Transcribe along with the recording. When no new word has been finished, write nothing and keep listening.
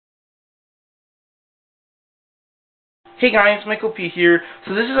Hey guys, Michael P here.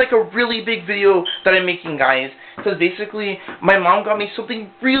 So this is like a really big video that I'm making, guys, because basically my mom got me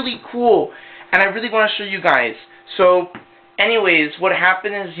something really cool and I really want to show you guys. So anyways, what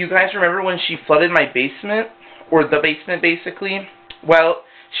happened is, you guys remember when she flooded my basement, or the basement basically? Well,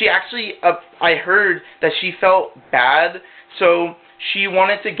 she actually, I heard that she felt bad, so she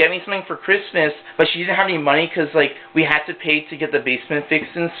wanted to get me something for Christmas, but she didn't have any money because, like, we had to pay to get the basement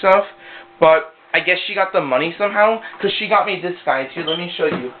fixed and stuff. But I guess she got the money somehow, because she got me this, guys. Here, let me show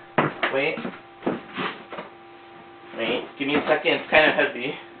you. Wait. Wait, give me a second. It's kind of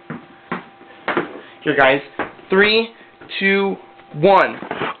heavy. Here, guys. 3, 2, 1.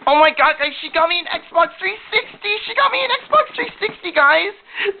 Oh my god, guys, she got me an Xbox 360! She got me an Xbox 360, guys!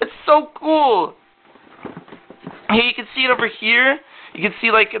 That's so cool! Hey, you can see it over here. You can see,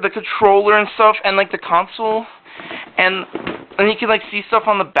 like, the controller and stuff, and, like, the console. And you can, like, see stuff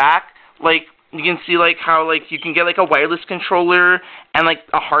on the back. Like, you can see, like, how, like, you can get, like, a wireless controller, and, like,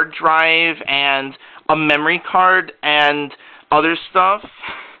 a hard drive, and a memory card, and other stuff.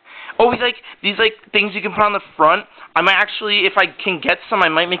 Oh, like, these, like, things you can put on the front. I might actually, if I can get some, I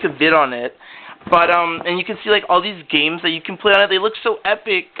might make a vid on it. But, and you can see, like, all these games that you can play on it. They look so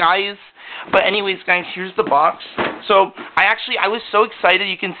epic, guys. But anyways, guys, here's the box. So, I was so excited.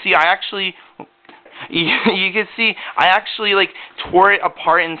 You can see, you can see, I actually, like, tore it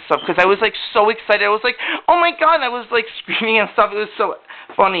apart and stuff, because I was, like, so excited. I was like, oh my god, I was, like, screaming and stuff. It was so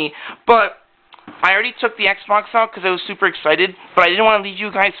funny. But I already took the Xbox out because I was super excited, but I didn't want to leave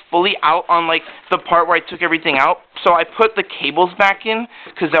you guys fully out on, like, the part where I took everything out. So I put the cables back in,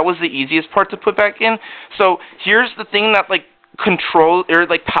 because that was the easiest part to put back in. So here's the thing that, like,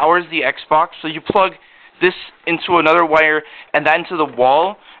 powers the Xbox. So you plug this into another wire and that into the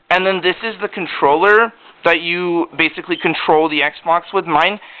wall, and then this is the controller that you basically control the Xbox with.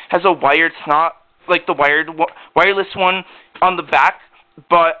 Mine has a wire. It's not like the wireless one on the back,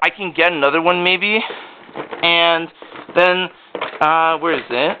 but I can get another one maybe. And then where is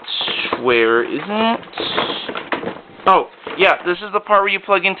it? Oh, yeah, this is the part where you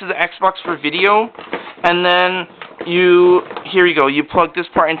plug into the Xbox for video, and then here you go, you plug this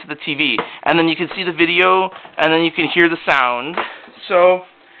part into the TV, and then you can see the video, and then you can hear the sound. So,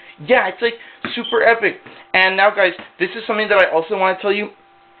 yeah, it's, like, super epic. And now, guys, this is something that I also want to tell you.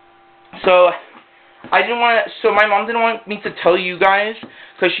 So, my mom didn't want me to tell you guys,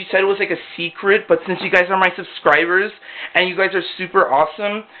 because she said it was, like, a secret, but since you guys are my subscribers, and you guys are super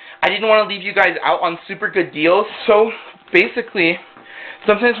awesome, I didn't want to leave you guys out on super good deals. So, basically,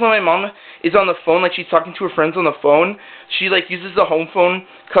 sometimes when my mom is on the phone, like, she's talking to her friends on the phone, she, like, uses the home phone,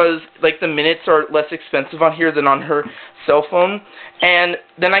 because, like, the minutes are less expensive on here than on her cell phone, and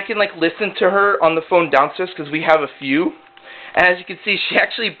then I can, like, listen to her on the phone downstairs, because we have a few. And as you can see, she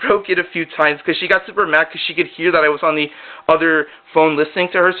actually broke it a few times because she got super mad because she could hear that I was on the other phone listening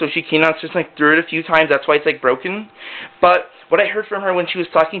to her, so she came downstairs and, like, threw it a few times. That's why it's, like, broken. But what I heard from her when she was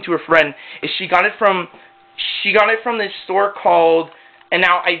talking to her friend is she got it from this store called, and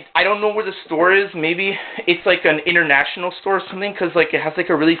now I don't know where the store is. Maybe it's, like, an international store or something, because, like, it has, like,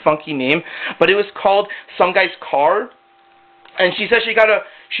 a really funky name. But it was called Some Guy's Car. And she said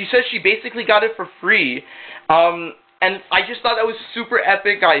she basically got it for free. And I just thought that was super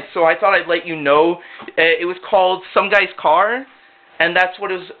epic, guys, so I thought I'd let you know. It was called Some Guy's Car, and that's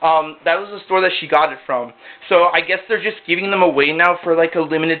what it was, that was the store that she got it from. So I guess they're just giving them away now for, like, a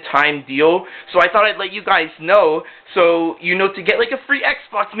limited time deal. So I thought I'd let you guys know, so you know to get, like, a free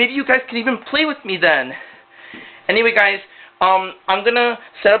Xbox. Maybe you guys can even play with me then. Anyway, guys, I'm gonna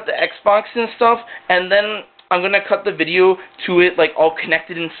set up the Xbox and stuff, and then I'm going to cut the video to it, like, all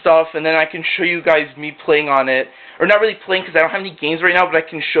connected and stuff, and then I can show you guys me playing on it. Or not really playing, because I don't have any games right now, but I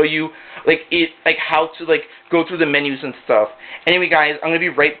can show you, like, how to, like, go through the menus and stuff. Anyway, guys, I'm going to be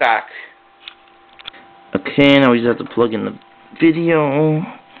right back. Okay, now we just have to plug in the video,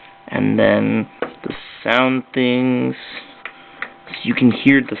 and then the sound things, so you can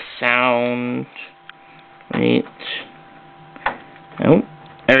hear the sound. Wait. Oh,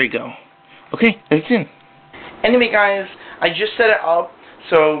 there we go. Okay, it's in. Anyway, guys, I just set it up,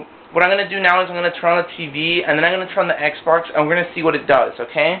 so what I'm going to do now is I'm going to turn on the TV, and then I'm going to turn on the Xbox, and we're going to see what it does,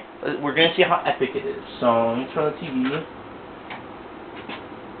 okay? We're going to see how epic it is. So, let me turn the TV.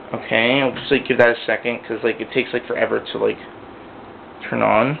 Okay, I'll just, like, give that a second, because, like, it takes, like, forever to, like, turn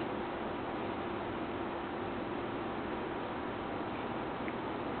on.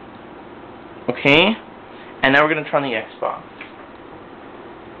 Okay, and now we're going to turn on the Xbox.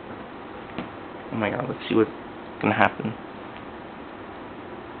 Oh my god, let's see what's going to happen.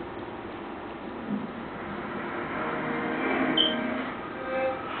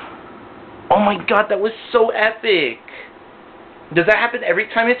 Oh my god, that was so epic! Does that happen every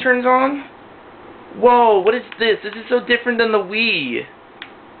time it turns on? Whoa, what is this? This is so different than the Wii.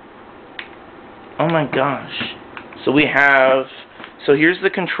 Oh my gosh. So we have, so here's the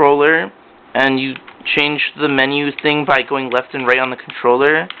controller, and you change the menu thing by going left and right on the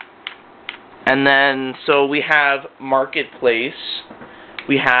controller. And then, so we have Marketplace.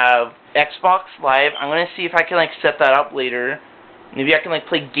 We have Xbox Live. I'm going to see if I can, like, set that up later. Maybe I can, like,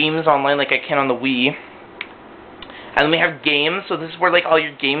 play games online like I can on the Wii. And then we have games. So this is where, like, all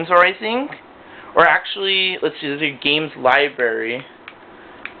your games are, I think. Or actually, let's see, this is your games library.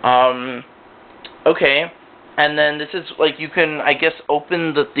 Okay. And then this is, like, you can, I guess,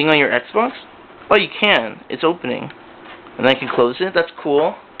 open the thing on your Xbox. Oh, you can. It's opening. And then I can close it. That's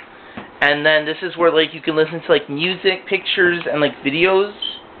cool. And then this is where, like, you can listen to, like, music, pictures, and, like, videos,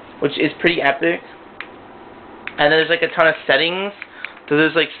 which is pretty epic. And then there's, like, a ton of settings. So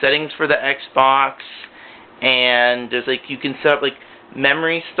there's, like, settings for the Xbox, and there's, like, you can set up, like,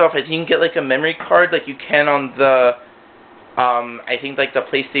 memory stuff. I think you can get, like, a memory card like you can on the, I think, like, the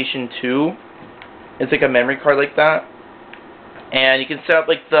PlayStation 2. It's, like, a memory card like that. And you can set up,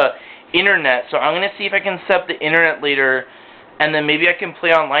 like, the internet. So I'm going to see if I can set up the internet later, and then maybe I can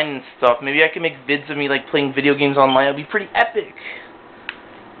play online and stuff. Maybe I can make vids of me, like, playing video games online. It'll be pretty epic.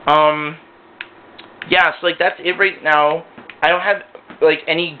 Yeah, so, like, that's it right now. I don't have, like,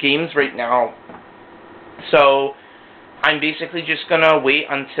 any games right now. So I'm basically just gonna wait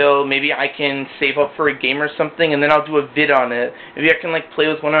until maybe I can save up for a game or something, and then I'll do a vid on it. Maybe I can, like, play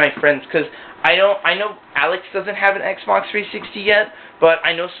with one of my friends, because I know Alex doesn't have an Xbox 360 yet, but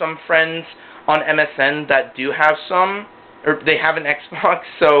I know some friends on MSN that do have some, or they have an Xbox,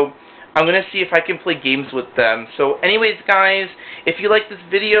 so I'm gonna see if I can play games with them. So anyways, guys, if you like this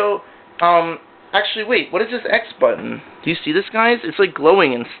video, actually, wait, what is this X button? Do you see this, guys? It's, like,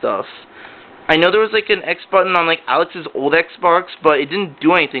 glowing and stuff. I know there was, like, an X button on, like, Alex's old Xbox, but it didn't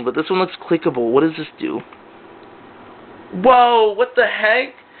do anything. But this one looks clickable. What does this do? Whoa, what the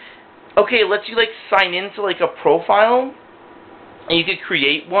heck? Okay, it lets you, like, sign into, like, a profile, and you can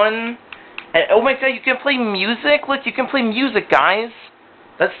create one. And, oh my god, you can play music? Look, you can play music, guys.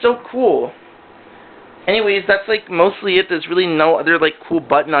 That's so cool. Anyways, that's, like, mostly it. There's really no other, like, cool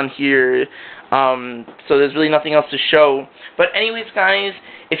button on here. So there's really nothing else to show. But anyways, guys,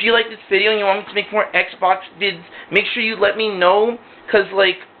 if you like this video and you want me to make more Xbox vids, make sure you let me know, because,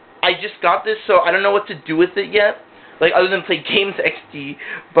 like, I just got this, so I don't know what to do with it yet, like, other than play games XD.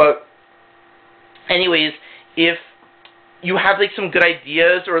 But anyways, if you have, like, some good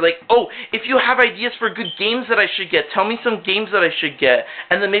ideas, or, like, oh, if you have ideas for good games that I should get, tell me some games that I should get,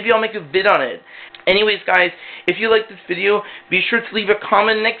 and then maybe I'll make a vid on it. Anyways, guys, if you like this video, be sure to leave a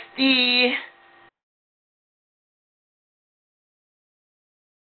comment next.